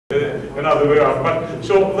another way around. But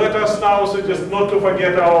so let us now suggest not to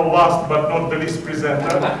forget our last but not the least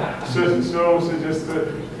presenter. So suggest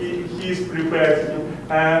he's prepared.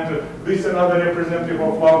 And this is another representative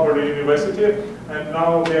of Loughborough University. And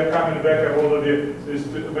now we are coming back. I've already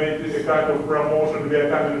made a kind of promotion. We are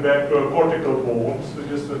coming back to a cortical bone. So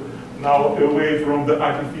just now away from the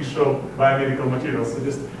artificial biomedical materials. So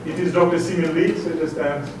just it is Dr. Simin Lee. So just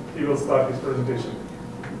and he will start his presentation.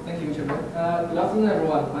 Thank you, Chairman. Good afternoon,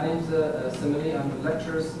 everyone. My name is Simin Lee. I'm the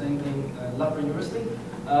lecturer staying in Loughborough University.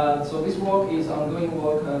 So this work is ongoing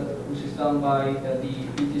work which is done by the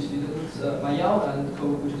PhD students Mayao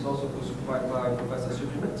and which is also co-supervised by Professor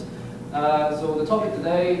Shipman. So the topic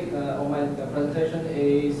today of my presentation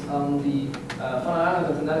is on the finite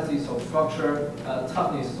analysis of structure,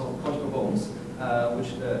 toughness of cortical bones,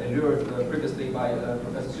 which endured previously by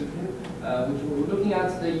Professor Shipman, which we're looking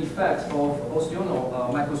at the effects of osteonal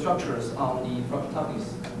microstructures on the structural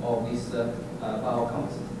toughness of these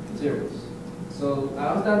biocomposite materials. So I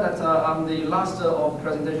understand that I'm the last of the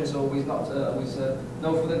presentation, so with no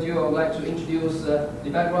further ado, I would like to introduce the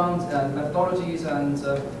background and methodologies, and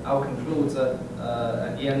I will conclude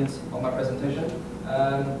at the end of my presentation.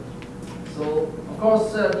 So, of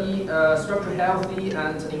course, the structural health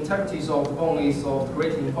and integrity of the bone is of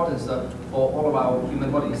great importance for all of our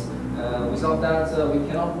human bodies. Without that, we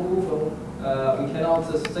cannot move, we cannot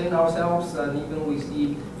sustain ourselves, and even with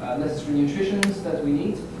the necessary nutrition that we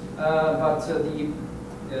need. But the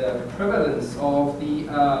prevalence of the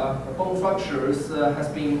bone fractures has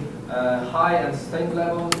been high and sustained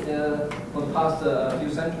level for the past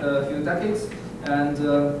few decades, and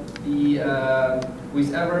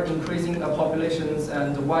with ever increasing populations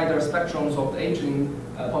and wider spectrums of the aging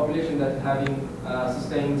population that having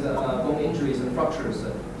sustained bone injuries and fractures.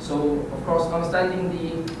 So, of course, understanding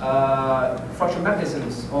the fracture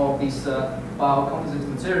mechanisms of these biocomposite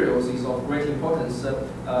materials is of great importance,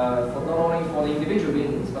 not only for the individual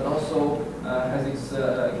beings, but also has its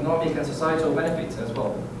economic and societal benefits as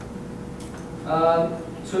well.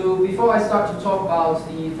 So before I start to talk about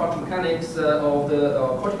the fracture mechanics of the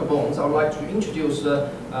cortical bones, I would like to introduce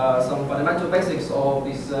some fundamental basics of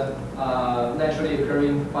these naturally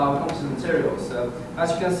occurring biocomposite materials.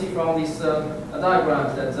 As you can see from this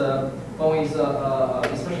diagram, that bone is,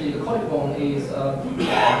 especially the cortical bone, is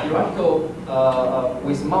hierarchical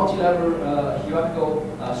with multi-level hierarchical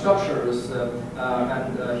structures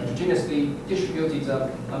and heterogeneously distributed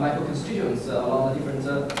microconstituents along the different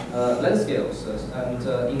length scales. And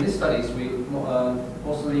in these studies, we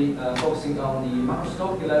mostly focusing on the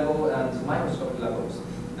macroscopic level and microscopic levels.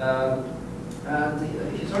 And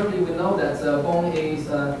historically, we know that bone is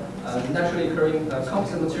naturally occurring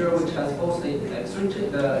composite material which has both the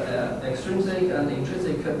extrinsic and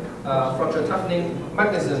intrinsic fracture toughening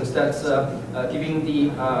mechanisms that's giving the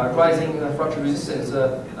rising fracture resistance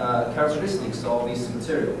characteristics of this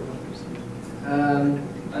material.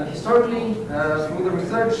 And historically, through the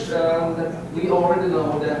research, we already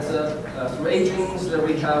know that through aging,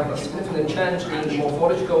 we have a significant change in the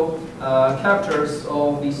morphological characters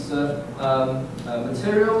of these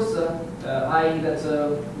materials, i.e. that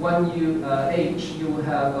when you age, you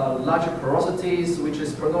have larger porosities, which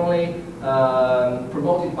is predominantly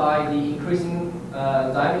promoted by the increasing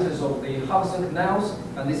diameters of the Hudson canals.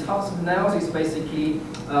 And these Hudson canals is basically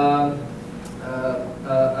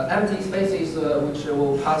empty spaces which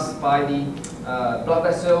will pass by the blood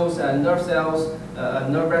vessels and nerve cells,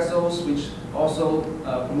 nerve vessels, which also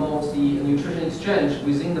promotes the nutrition exchange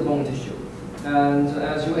within the bone tissue. And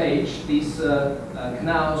as you age, these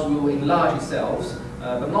canals will enlarge itself,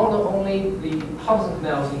 but not only the Hudson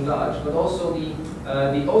canals enlarge, but also the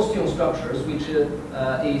osteon structures, which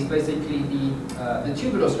is basically the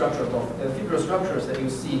tubular structure of fibrillar structures that you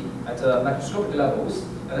see at microscopic levels,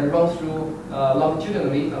 and they run through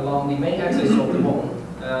longitudinally along the main axis of the bone.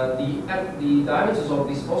 The diameters of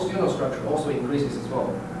this osteonal structure also increases as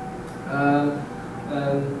well.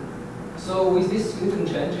 So with these significant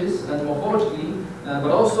changes and morphologically,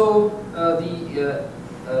 but also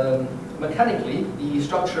mechanically, the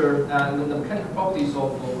structure and the mechanical properties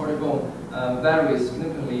of cortical bone varies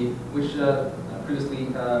significantly, which previously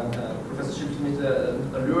Professor Schmidt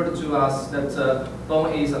alluded to us that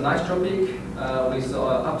bone is anisotropic with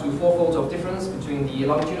up to 4 folds of difference between the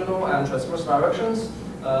longitudinal and transverse directions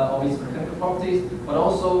of its mechanical properties, but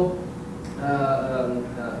also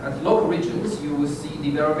at local regions you will see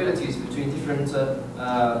the variabilities between different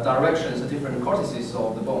directions and different cortices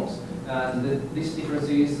of the bones. And these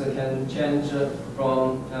differences can change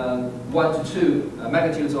from 1 to 2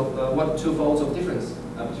 magnitudes of 1 to 2 folds of difference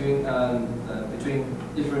between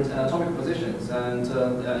different anatomic positions. And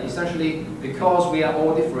essentially, because we are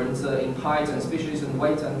all different in height and species and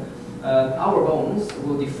weight, and our bones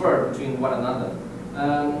will differ between one another.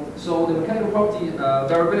 So the mechanical property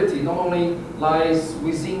variability not only lies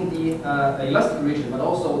within the elastic region, but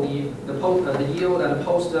also the yield and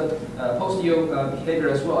post-yield behavior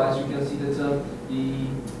as well. As you can see that the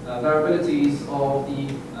variabilities of the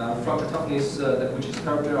fracture toughness, which is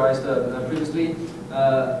characterized previously,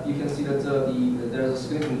 you can see that there are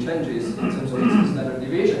significant changes in terms of its standard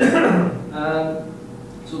deviation.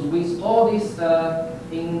 So with all this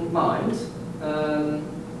in mind,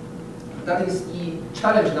 that is the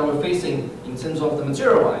challenge that we're facing in terms of the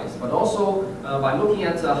material-wise, but also by looking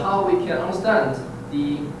at how we can understand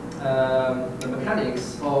the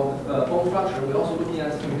mechanics of bone fracture. We're also looking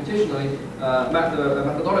at computationally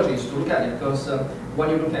methodologies to look at it, because when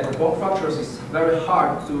you look at the bone fractures, it's very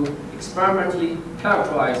hard to experimentally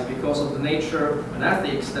characterize because of the nature and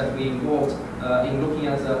ethics that we involved in looking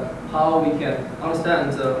at how we can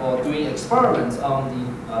understand or doing experiments on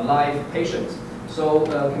the live patients. So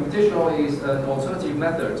computational is an alternative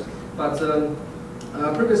method, but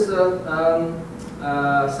previous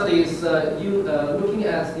studies looking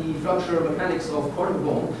at the fracture mechanics of cortical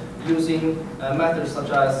bone using methods such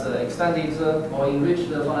as extended or enriched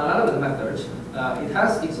finite element methods. It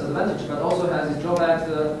has its advantage, but also has its drawbacks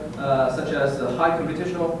such as high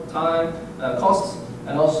computational time, costs,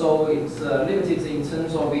 and also it's limited in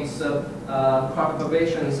terms of its crack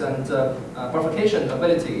propagations and bifurcation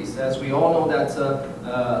abilities. As we all know that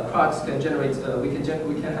cracks can generate, we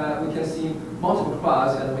can see multiple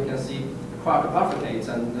cracks, and we can see crack bifurcate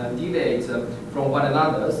and deviate from one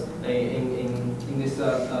another in these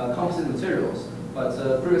composite materials. But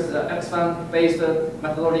previous X-FAM-based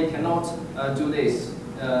methodology cannot do this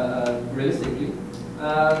realistically.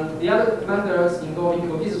 The other methods involving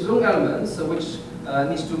cohesive zone elements, which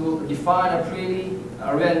needs to define a clearly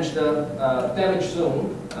arranged damage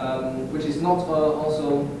zone, which is not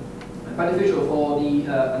also beneficial for the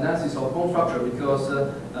analysis of bone fracture, because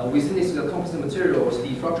within these composite materials,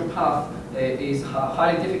 the fracture path is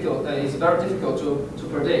highly difficult. It's very difficult to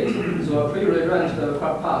predict. So a clearly arranged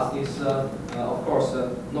crack path is, of course,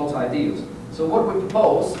 not ideal. So what we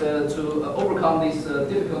propose to overcome these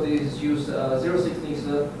difficulties is use zero-thickness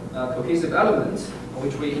cohesive elements,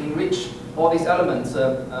 which we enrich all these elements,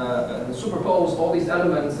 superpose all these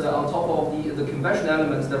elements on top of the conventional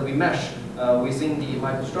elements that we mesh within the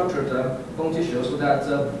microstructured bone tissue, so that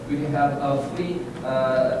we can have a fully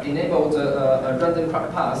enabled random crack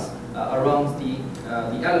path around the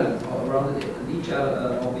element, or around each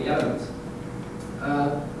of the elements.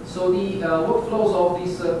 So the workflows of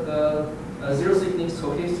these zero-thickness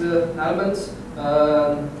cohesive elements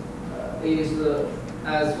is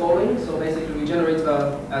as following. So basically, we generate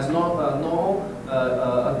as normal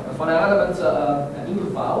finite element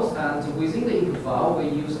input files, and within the input file, we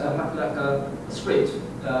use a MATLAB script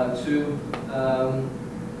to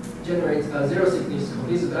generate zero-thickness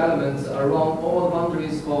cohesive elements around all the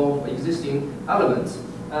boundaries of existing elements.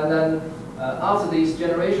 And then after these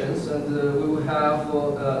generations, we will have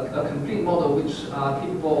a complete model which are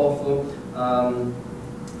capable of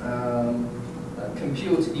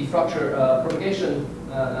compute the fracture propagation,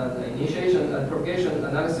 initiation and propagation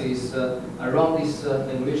analysis around these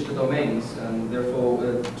enriched domains, and therefore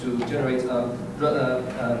to generate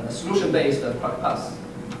a solution-based crack path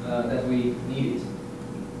that we needed.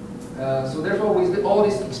 So therefore, with all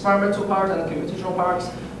these experimental part and computational parts,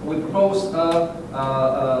 we propose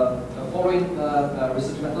following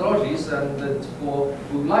research methodologies, and that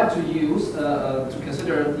we would like to use to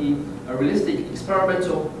consider the realistic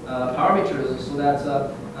experimental parameters, so that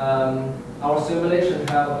our simulation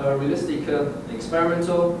have realistic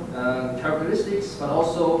experimental characteristics, but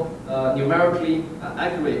also numerically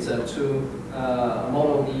accurate to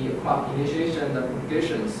model the crack initiation and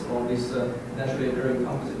propagations of this naturally occurring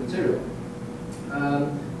composite material.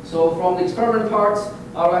 So from the experiment parts,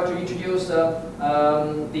 I would like to introduce the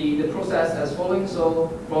process as following. So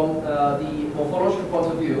from the morphological point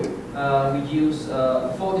of view, we use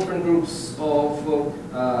 4 different groups of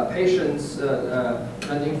patients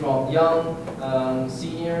ranging from young,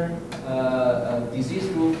 senior, disease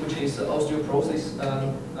group, which is osteoporosis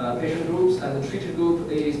patient groups, and the treated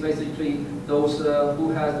group is basically those who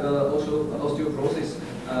have osteoporosis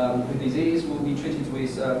disease will be treated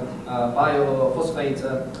with biophosphate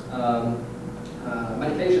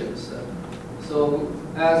medications. So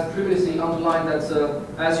as previously underlined, that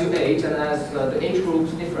as you age and as the age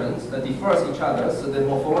groups differs each other, so the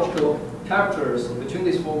morphological characters between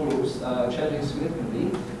these 4 groups changing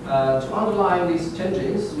significantly. To underline these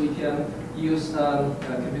changes, we can use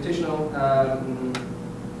computational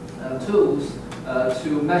tools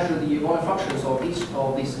to measure the volume fractions of each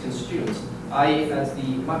of these constituents. I.e., at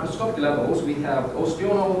the microscopic levels, we have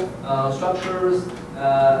osteonal structures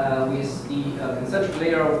with the concentric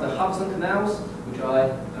layer of the Hudson canals, which I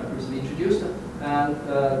previously introduced. And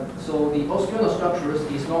so the osteonal structures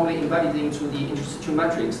is normally embedded into the interstitial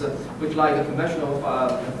matrix, which like a conventional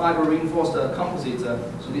fiber reinforced composite.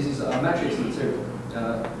 So this is a matrix material,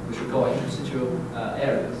 which we call interstitial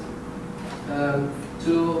areas.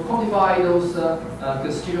 To quantify those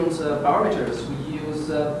constituent parameters, we use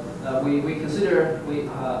we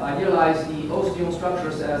idealize the osteon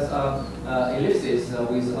structures as ellipses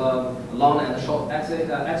with long and short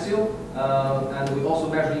axial, and we also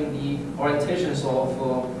measuring the orientations of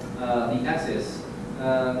the axis.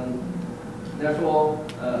 Therefore,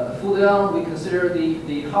 further, we consider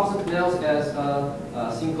the Hudson canals as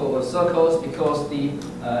simple circles because the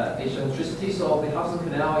eccentricities of the Hudson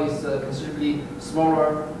canal is considerably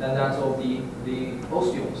smaller than that of the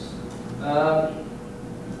osteons.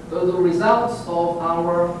 The results of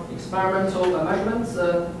our experimental measurements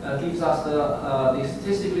gives us the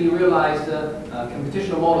statistically realized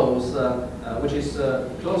computational models, which is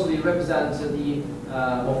closely represent the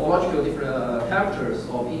morphological different characters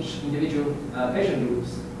of each individual patient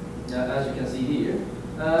groups, as you can see here.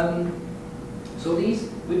 So we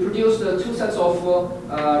produced two sets of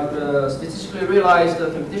statistically realized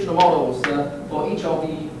computational models for each of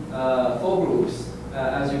the 4 groups,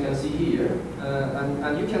 as you can see here.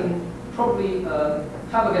 And you can probably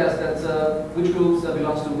have a guess that which groups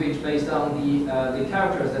belongs to which based on the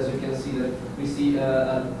characters. As you can see, that we see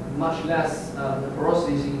much less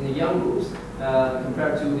porosities in the young groups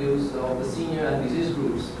compared to those of the senior and disease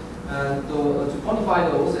groups. And to quantify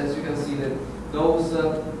those, as you can see, that those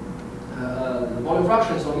the volume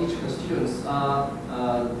fractions of each constituents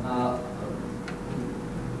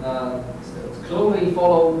closely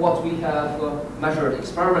follow what we have measured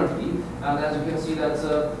experimentally. And as you can see that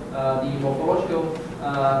the morphological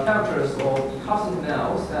characters of the Hudson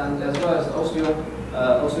canals and as well as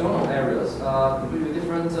osteonal areas are completely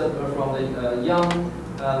different from the young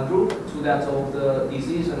group to that of the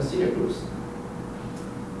disease and senior groups.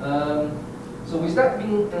 So with that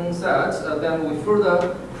being said, then we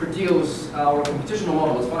further produce our computational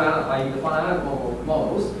models, i.e. the finite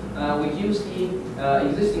models. We use the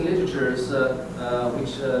existing literatures,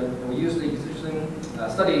 which we use the existing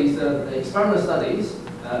studies, experimental studies,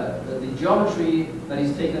 the geometry that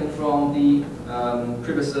is taken from the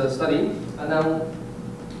previous study, and then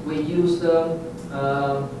we use the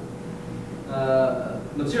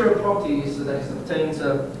material properties that is obtained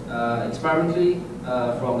experimentally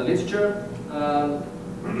from the literature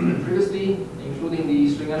previously, including the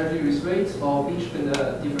string energy rate of each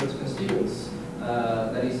different constituents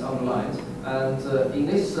that is underlined. And in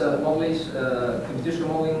this computational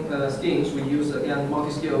modeling schemes, we use again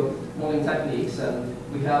multi-scale modeling techniques, and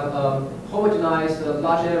we have homogenized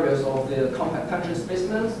large areas of the compact tension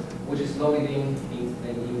specimens, which is loaded in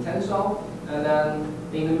tensile. And then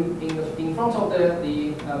in front of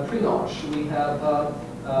the pre-notch, we have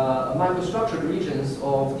microstructured regions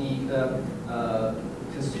of the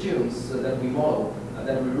constituents that we model,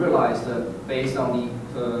 that we realized based on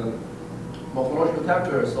the morphological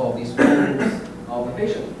characters of these groups of the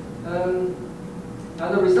patient. And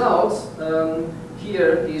the results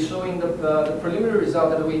here is showing the preliminary result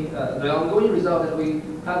that the ongoing result that we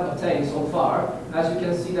have obtained so far. As you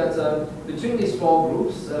can see that between these 4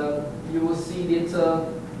 groups, you will see that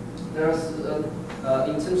there's,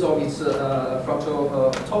 in terms of its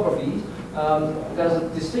fractal topography, there's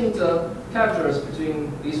distinct characters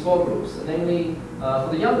between these 4 groups. Namely, for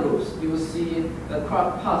the young groups, you will see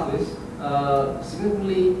crack pathways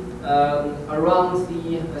significantly around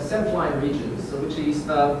the assembly line regions, which is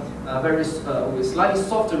very slightly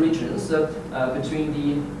softer regions between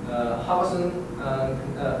the Hudson,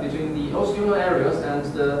 between the osteonal areas and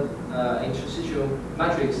the interstitial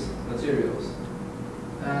matrix materials.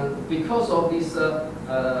 And because of these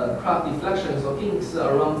crack deflections or kinks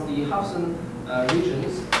around the Hudson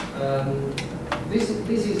regions, this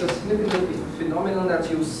is a significant phenomenon that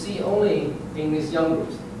you see only in these young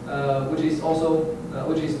groups, which is also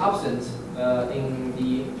absent in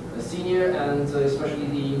the senior and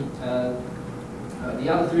especially the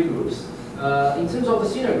other 3 groups. In terms of the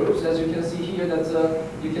senior groups, as you can see here, that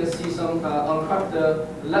you can see some uncracked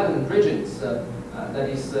ligament regions that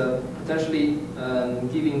is potentially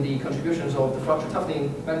giving the contributions of the fracture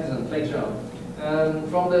toughening mechanism later on. And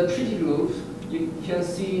from the treated groups, you can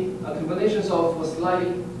see combinations of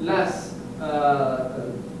slightly less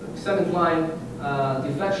segment line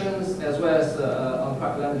deflections as well as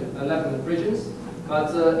uncracked ligament regions.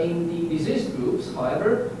 But in the diseased groups,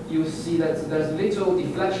 however, you see that there's little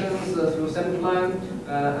deflections through semi-line,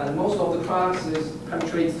 and most of the cracks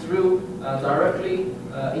penetrate through directly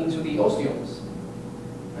into the osteons.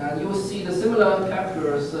 And you will see the similar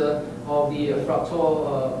characters of the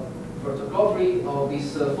fractal vertebrate of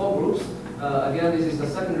these four groups. Again, this is the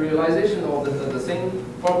second realization of the same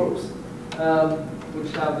four groups,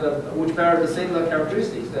 which bear the similar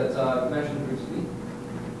characteristics that I mentioned previously.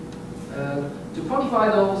 To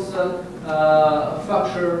quantify those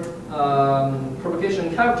fracture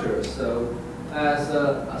propagation characters, so as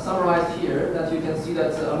summarized here, that you can see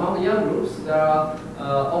that among the young groups, there are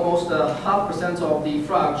almost 0.5% of the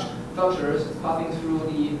fractures passing through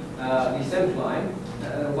the semi-line,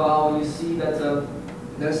 while you see that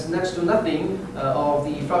there's next to nothing of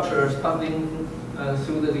the fractures passing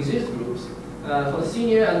through the diseased groups. For the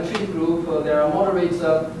senior and treated group, there are moderate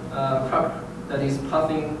crack that is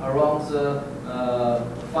passing around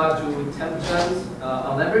 5 to 10%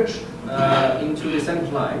 on average into the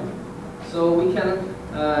semi-line. So we can,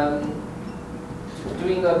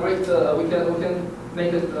 doing a great, we can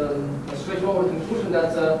make a straightforward conclusion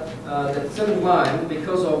that that semi-line,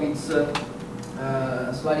 because of its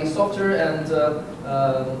slightly softer and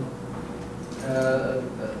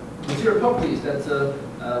material properties that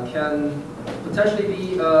can potentially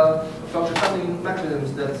be fracture coupling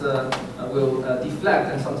mechanisms that will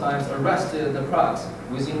deflect and sometimes arrest the cracks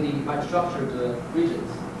within the microstructured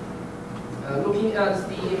regions. Looking at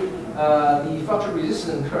the fracture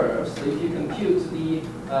resistance curves, so if you compute the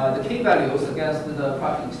K values against the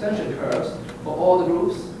crack extension curves for all the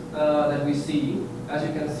groups that we see, as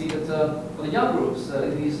you can see that for the young groups,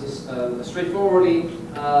 it is straightforwardly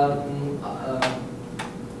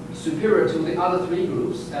superior to the other three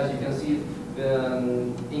groups, as you can see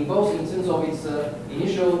in both in terms of its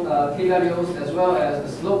initial K values as well as the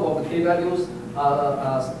slope of the K values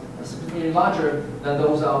are significantly larger than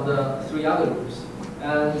those of the three other groups.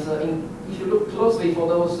 And if you look closely for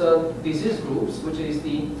those disease groups, which is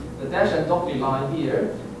the dash and dotted line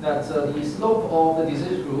here, that the slope of the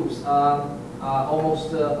disease groups are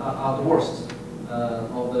almost are the worst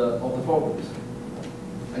of the four groups.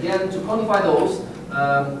 Again, to quantify those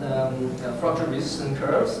fracture resistance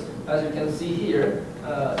curves, as you can see here,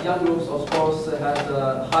 young groups of course have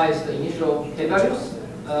the highest initial K values.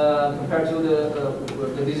 Compared to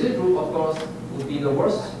the disease group, of course, would be the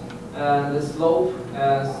worst, and the slope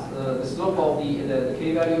of the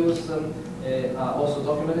K values are also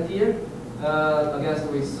documented here, against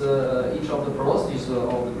with each of the porosities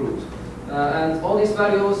of the groups. And all these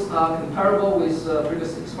values are comparable with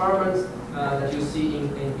previous experiments that you see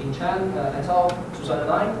in Chen et al.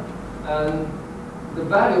 2009. And the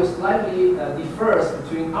value slightly differs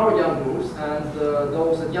between our young groups and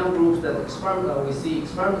those young groups that we see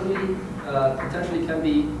experimentally potentially can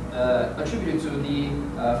be attributed to the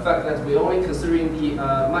fact that we're only considering the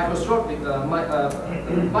microscopic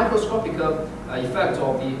effect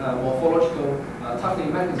of the morphological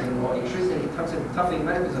toughening mechanism or intrinsic toughening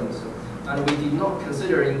mechanisms, and we did not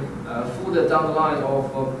considering further down the line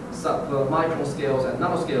of sub-micron scales and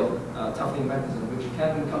nanoscale toughening mechanism, which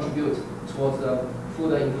can contribute towards the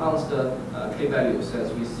further enhanced K values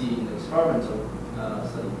as we see in the experimental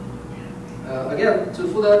study. Again, to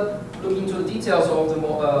further look into the details of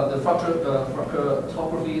the fracture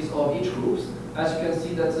topographies of each group, as you can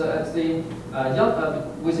see that at the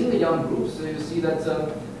within the young groups, so you see that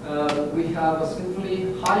we have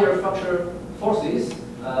significantly higher fracture forces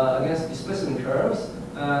against displacement curves,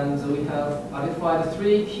 and we have identified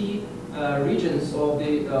three key regions of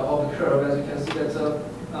the curve. As you can see that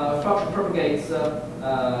fracture propagates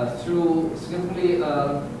through significantly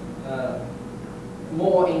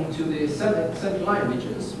more into the center line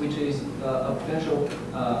regions, which is a potential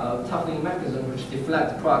toughening mechanism which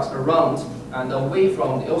deflects cracks around and away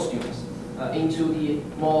from the osteons into the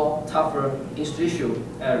more tougher interstitial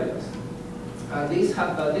areas. And this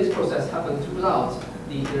process happens throughout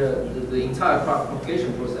the entire crack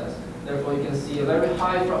propagation process. Therefore, you can see a very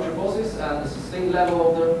high fracture forces and a sustained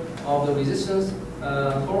level of the resistance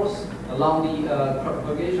force along the crack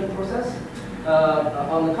propagation process.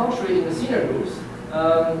 On the contrary, in the senior groups,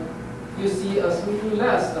 you see a significantly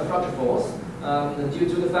less fracture force due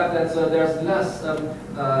to the fact that there's less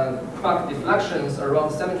crack deflections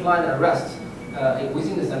around cement line and rest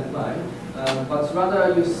within the cement line, but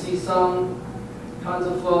rather you see some kinds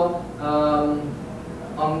of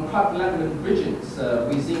on crack labyrinth regions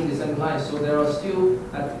within the cement line. So there are still,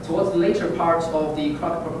 towards the later parts of the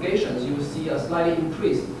crack propagations, you will see a slightly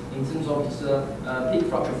increase in terms of its peak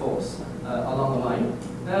fracture force along the line.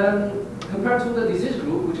 Compared to the disease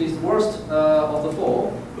group, which is worst of the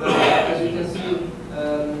four, as you can see,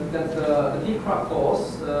 that the peak crack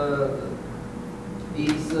force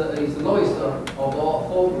is the lowest of all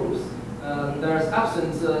 4 groups. There is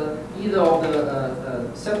absence either of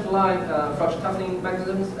the central-line fracture toughening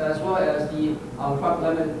mechanisms as well as the uncracked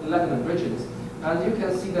ligament bridges. And you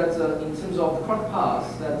can see that in terms of the crack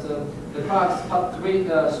paths, that the cracks path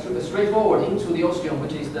straight forward into the osteon,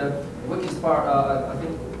 which is the weakest part, I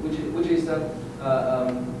think,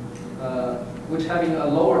 which having a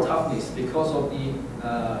lower toughness because of the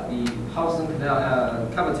Hausen canal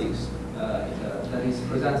cavities that is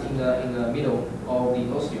present in the middle of the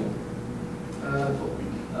osteon.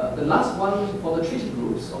 The last one for the treated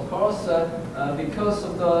groups, of course, because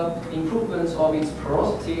of the improvements of its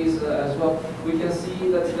porosities as well, we can see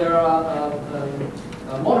that there are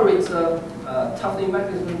moderate toughening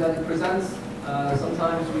mechanism that it presents.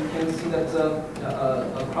 Sometimes we can see that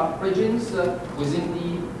crack regions within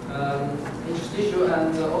the interstitial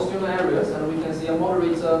and osteonal areas, and we can see a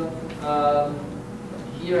moderate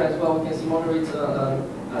here as well. We can see moderate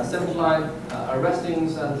central-line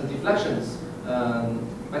arrestings and deflections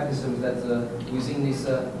mechanisms that within this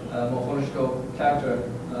morphological character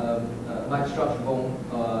microstructural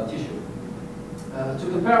bone tissue.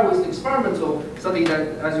 To compare with the experimental study,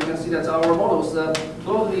 that as you can see that our models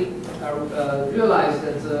closely realize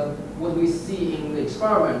that what we see in the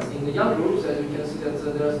experiment in the young groups, as you can see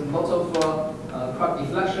that there's lots of crack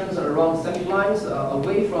deflections around central lines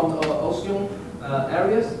away from the osteon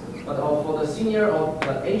areas. But for the senior or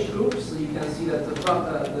age groups, you can see that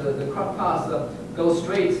the crack path goes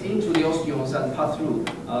straight into the osteons and pass through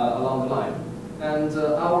along the line. And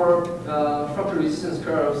our fracture resistance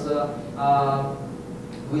curves are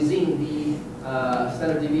within the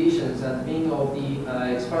standard deviations and mean of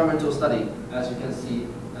the experimental study, as you can see.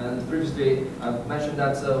 And previously, I've mentioned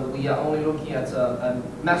that we are only looking at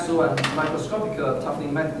meso and microscopic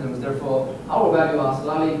toughening mechanisms. Therefore, our values are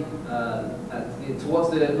slightly towards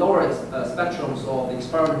the lower spectrums of the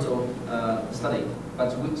experimental study, but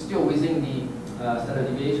still within the standard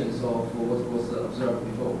deviations of what was observed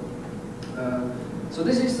before. So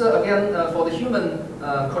this is again for the human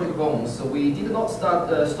cortical bones. So we did not stop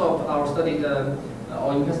our study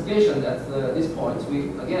or investigation at this point. We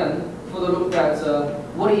again further looked at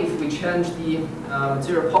what if we change the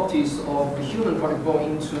material properties of the human cortical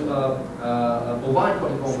bone into a bovine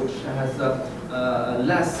cortical bone, which has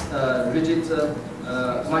less rigid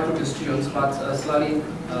microconstituents, but slightly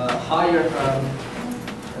higher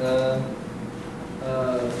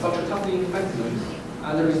structure toughening mechanisms.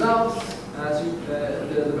 And the results, as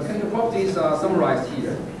the mechanical properties are summarized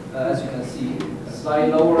here, as you can see.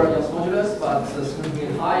 Slightly lower Young's modulus, but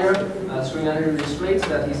significantly higher strain energy restraint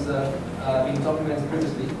that is being documented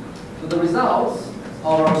previously. So the results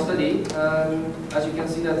of our study, as you can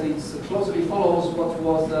see, that it closely follows what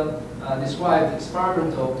was described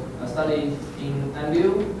experimental study in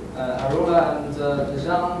Anliu, Arola, and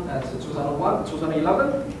Zhang at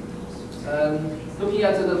 2011. Looking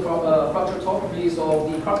at the fracture topographies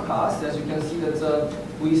of the crack paths, as you can see that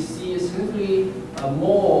we see significantly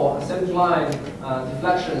more central-line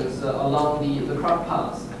deflections along the crack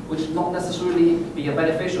paths, which not necessarily be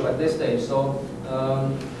beneficial at this stage. So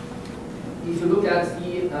if you look at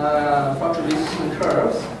the fracture resistance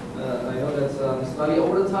curves, I know that slightly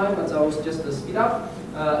over the time, but I will just speed up.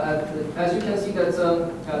 As you can see that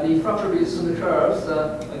the fracture resistance curves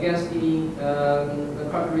against the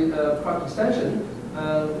crack extension,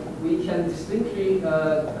 we can distinctly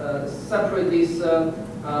separate these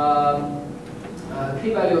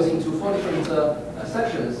K values into 4 different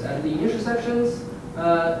sections. And the initial sections,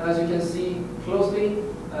 as you can see closely,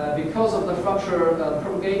 because of the fracture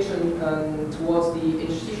propagation towards the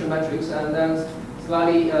interstitial matrix and then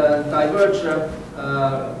slightly diverge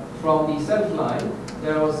from the center line,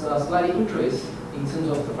 there was a slight increase in terms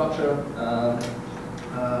of the fracture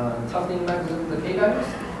toughening mechanism, the K values.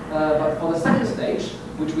 But for the second stage,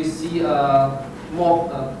 which we see more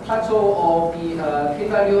plateau of the K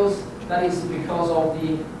values, that is because of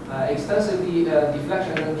the extensive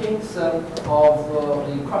deflection and kinks of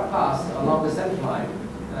the crack paths along the center line.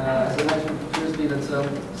 As I mentioned previously, that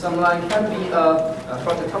some line can be a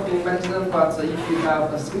fracture toughening mechanism, but if you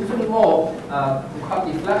have significantly more crack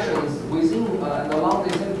deflections within and along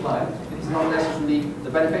the center line, it is not necessarily the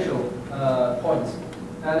beneficial point.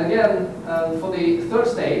 And again, for the third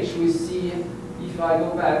stage, we see, if I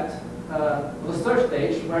go back, the third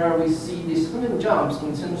stage where we see the significant jumps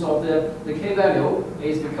in terms of the K value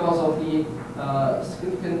is because of the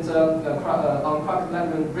significant uncracked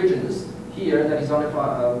ligament regions here that is on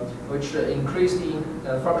which increase the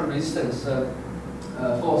fracture resistance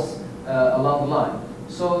force along the line.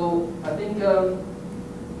 So I think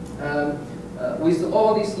with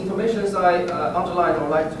all these informations I underlined, I would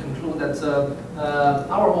like to conclude that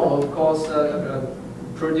our model, of course,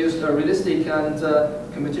 produced realistic and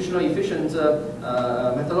computationally efficient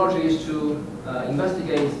methodologies to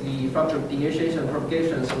investigate the fracture initiation and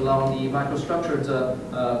propagations along the microstructured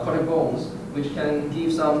cortical bones, which can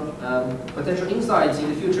give some potential insights in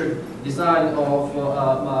the future design of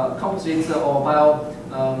composite or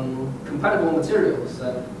bio-compatible materials.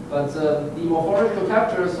 But the morphological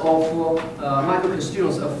characters of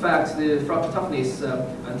microconstituents affect the fracture toughness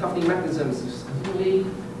and toughening mechanisms. Specifically,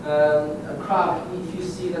 crack, if you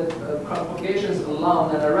see that crack propagations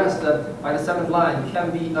along and arrest by the seventh line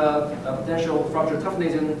can be a potential fracture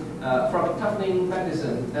toughening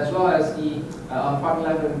mechanism, as well as the parting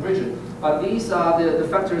level and bridging. But these are the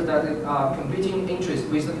factors that are competing interest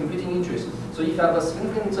with the competing interest. So if you have a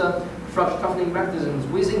significant fracture toughening mechanisms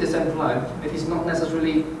within the seventh line, it is not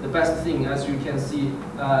necessarily the best thing, as you can see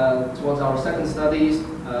towards our second studies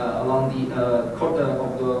along the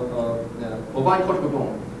bovine cortical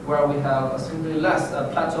bone, where we have a significantly less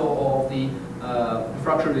plateau of the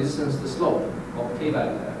fracture resistance, the slope of K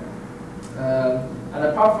value there. And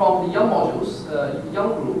apart from the young modules,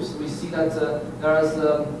 young groups, we see that there is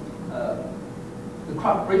the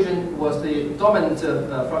crack bridging was the dominant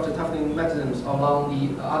fracture toughening mechanisms along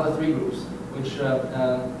the other three groups, which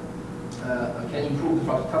can improve the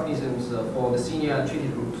fracture toughness for the senior and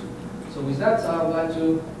treated groups. So with that, I would like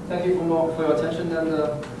to thank you for your attention and.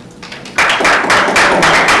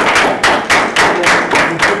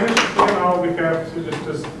 Now we have just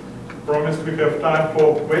as promised, we have time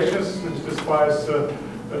for questions. Just as far as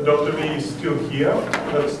Dr. Lee is still here,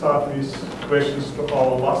 let's start with questions to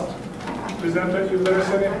our last presenter, if there is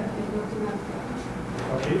any.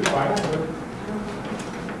 Okay, fine.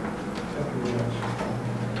 Thank you very much.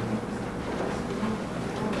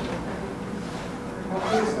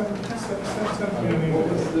 Okay, send me an email.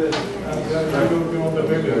 I will be on the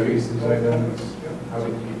regular basis. How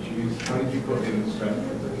did you choose? How did you put in the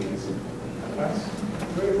strength of the cohesive?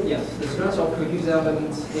 Yes, the strength of cohesive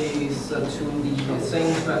elements is to the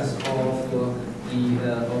same strength of the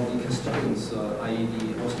constituents, i.e.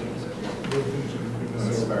 the osteons.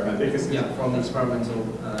 Yeah, from the experimental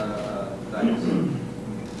values.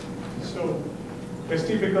 So, as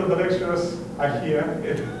typical, the lecturers are here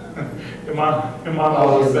among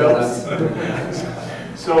ourselves.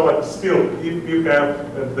 So, but still, if you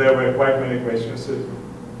have, there were quite many questions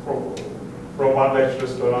from one lecturer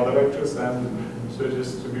to another lecturer, and so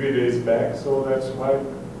just 3 days back. So that's why.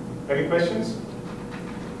 Any questions?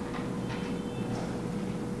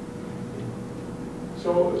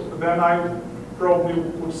 So then I probably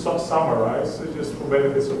would summarize, just for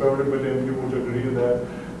benefits of everybody, and you would agree that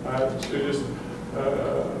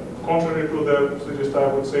contrary to the,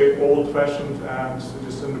 I would say, old-fashioned and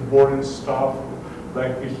boring stuff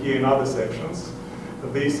like we hear in other sections,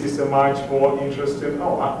 this is a much more interesting.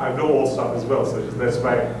 I know all stuff as well, so that's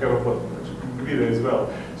why I have a video as well.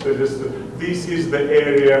 So this is the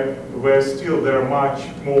area where still there are much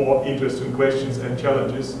more interesting questions and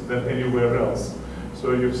challenges than anywhere else.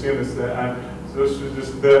 So you've seen this, and so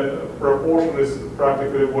the proportion is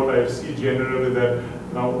practically what I see generally. That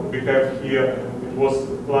now we have here, it was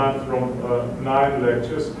planned from 9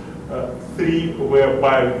 lectures, 3 were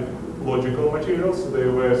biological materials. They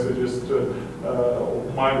were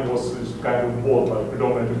mine was kind of both,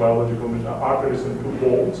 predominantly biological materials, arteries and 2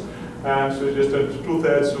 bones. And so just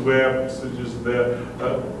 2/3 were the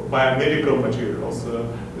biomedical materials,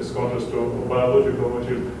 as contrast to biological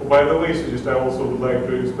materials. By the way, I also would like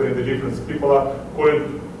to explain the difference. People are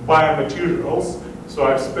calling biomaterials, so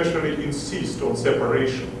I especially insist on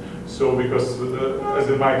separation. So because as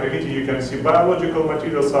in my committee you can see biological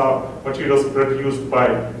materials are materials produced by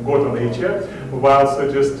God nature, whilst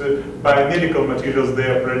biomedical materials, they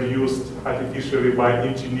are produced artificially by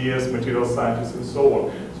engineers, material scientists and so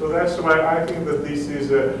on. So that's why I think that this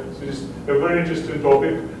is a very interesting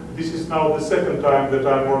topic. This is now the 2nd time that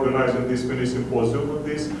I'm organizing this mini symposium with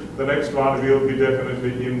this. The next one will be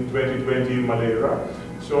definitely in 2020 in Madeira.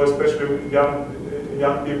 So especially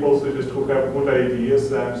young people who have good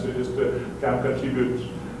ideas and can contribute,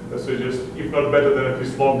 if not better than at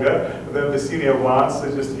least longer than the senior ones.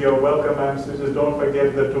 You're welcome, and don't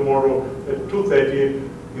forget that tomorrow at 2:30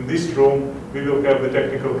 in this room we will have the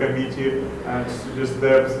technical committee, and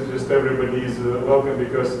everybody is welcome,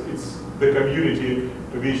 because it's the community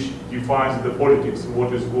which defines the politics,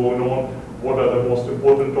 what is going on, what are the most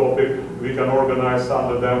important topics. We can organize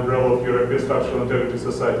under the umbrella of European Structural Integrity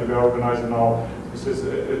Society. We are organizing now, this is,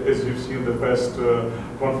 as you've seen, the first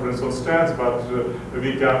conference on stands, but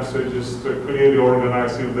we can clearly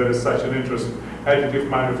organize, if there is such an interest, additive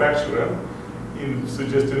manufacturer. in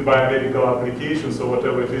suggesting biomedical applications or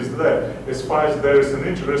whatever it is there. As far as there is an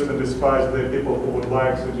interest and as far as the people who would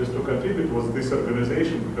like just to contribute with this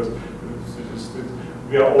organization, because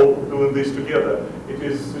we are all doing this together. It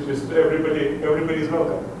is just everybody is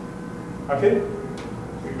welcome. Okay?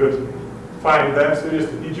 Good. Fine. Then so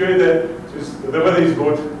just enjoy the weather is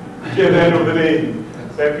good. Enjoy the end of the day.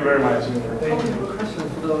 Thank you very much. Thank you. A question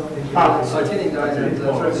for the attending guys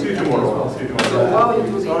and see you tomorrow. So while you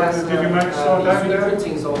do the Did you manage to sort that?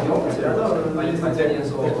 printings of your materials, by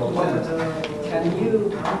titaniums or whatnot, can you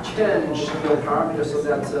change your parameters so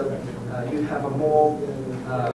that you have a more